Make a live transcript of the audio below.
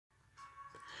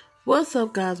What's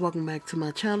up, guys? Welcome back to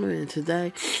my channel. And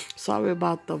today, sorry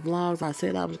about the vlogs. I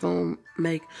said I was gonna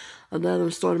make another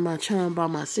story on my channel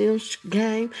about my Sims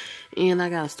game, and I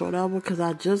gotta start over because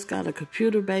I just got a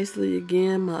computer basically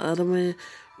again. My other one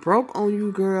broke on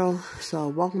you, girl. So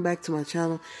welcome back to my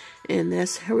channel, and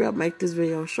let's hurry up, make this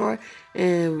video short.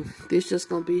 And this just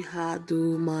gonna be how I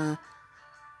do my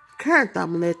character.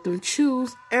 I'm gonna let them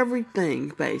choose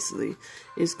everything. Basically,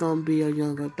 it's gonna be a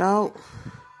young adult.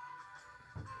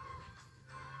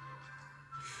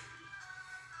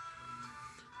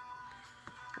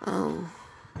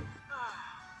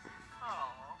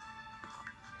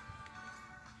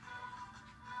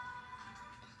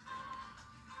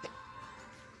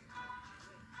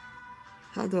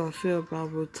 How do I feel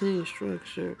about routine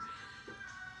structure?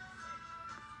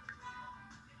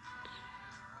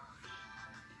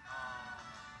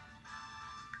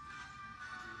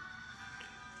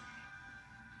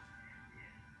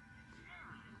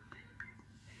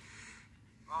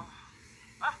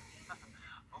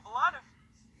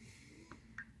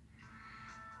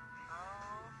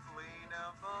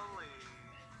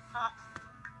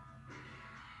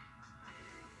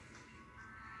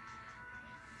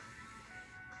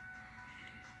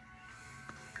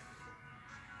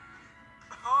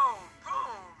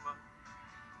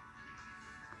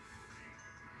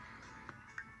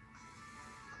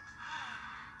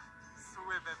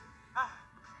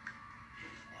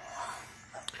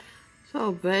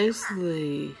 So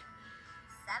basically,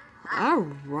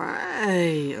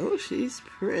 alright. Oh, she's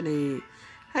pretty.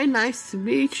 Hey, nice to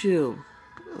meet you.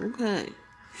 Okay.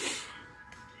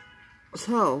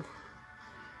 So,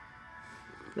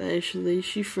 basically,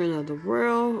 she friend of the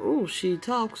world. Oh, she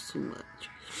talks too much.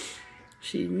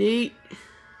 She neat.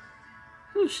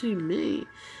 Oh, she mean.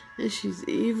 And she's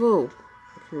evil.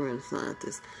 Korean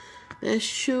scientist. Let's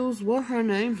choose what her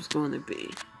name is going to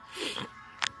be.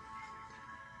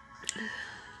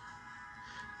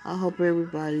 I hope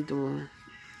everybody doing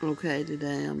okay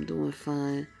today. I'm doing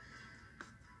fine.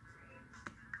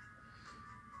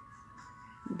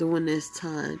 During this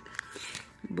time.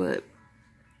 But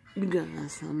you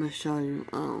guys, I'm gonna show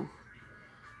you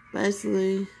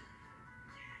basically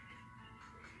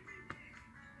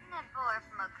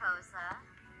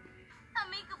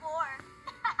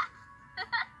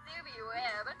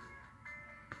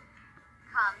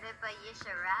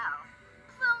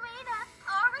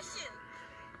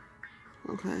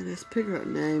okay, this pickup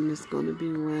name is gonna be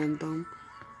random.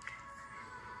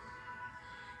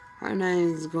 Her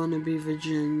name is gonna be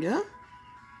Virginia.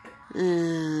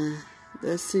 And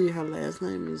let's see, her last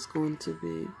name is going to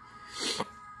be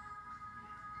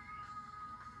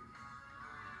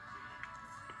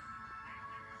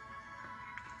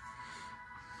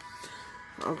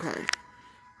okay.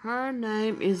 Her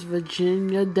name is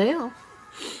Virginia Dale.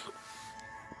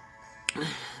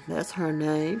 That's her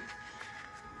name.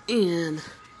 And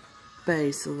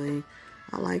basically,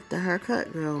 I like the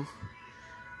haircut, girl.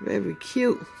 Very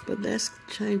cute. But let's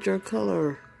change her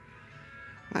color.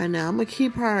 Right now, I'm going to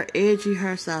keep her edgy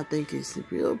hairstyle. I think it's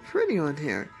real pretty on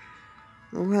here.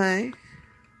 Okay?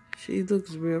 She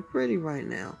looks real pretty right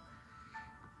now.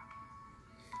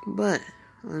 But,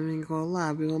 I ain't gonna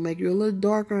lie, we're gonna make you a little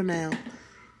darker now.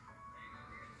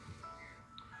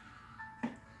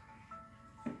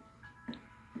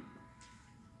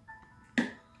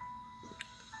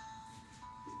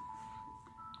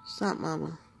 Stop,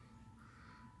 mama.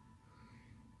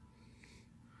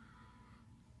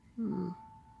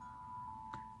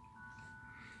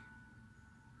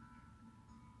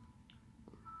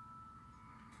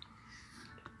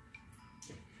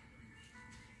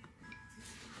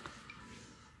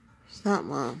 Stop,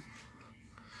 mom.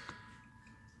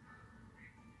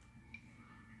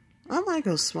 I like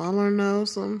a smaller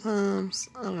nose sometimes.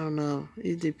 I don't know.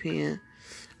 It depends.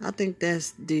 I think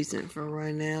that's decent for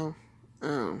right now.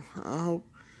 I hope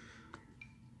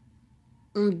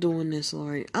I'm doing this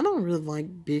right. I don't really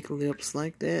like big lips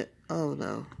like that. Oh,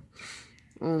 no.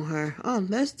 On her. Oh,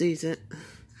 that's decent.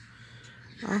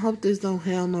 I hope this don't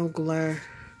have no glare.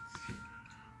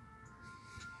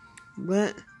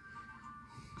 But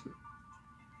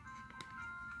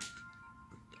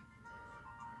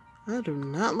I do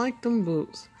not like them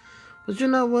boots. But you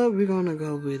know what? We're gonna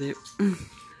go with it.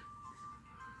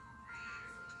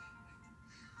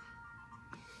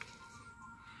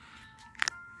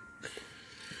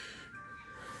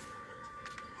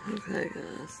 Okay,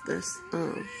 guys. That's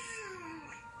oh,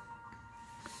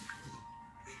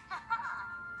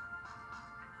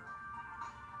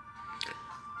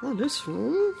 this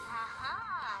one.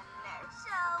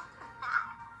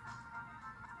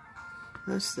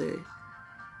 Let's see.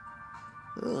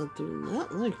 Oh, I do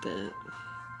not like that.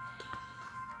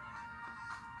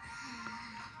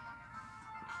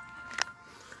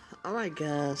 Alright,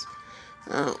 guys.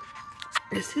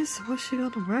 Is this what she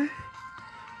gonna wear?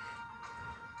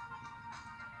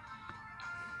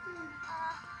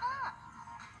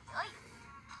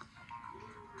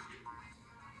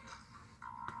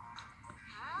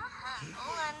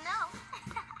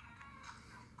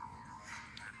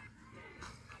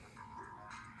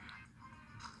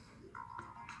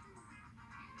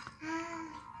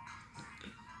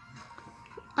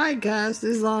 Alright, guys,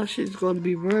 this is all she's going to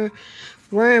be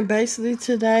wearing basically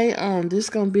today. This is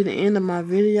going to be the end of my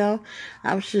video.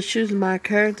 I was just choosing my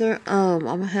character. I'm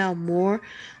going to have more.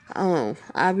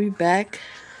 I'll be back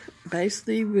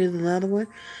basically with another one.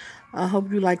 I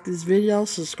hope you like this video.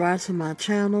 Subscribe to my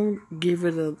channel. Give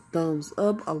it a thumbs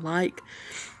up, a like.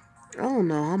 I don't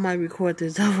know. I might record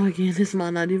this over again. This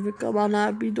might not even come out.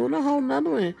 I'll be doing a whole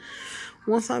nother one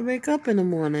once I wake up in the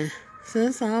morning.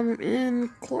 Since I'm in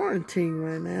quarantine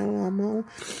right now, I'm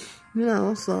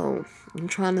on, so I'm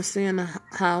trying to stay in the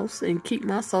house and keep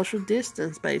my social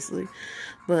distance, basically.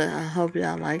 But I hope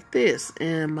y'all like this.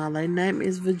 And my lady name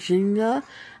is Virginia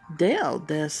Dale.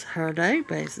 That's her name,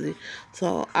 basically.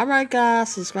 So, alright,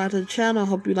 guys, subscribe to the channel.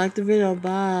 Hope you like the video.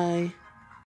 Bye.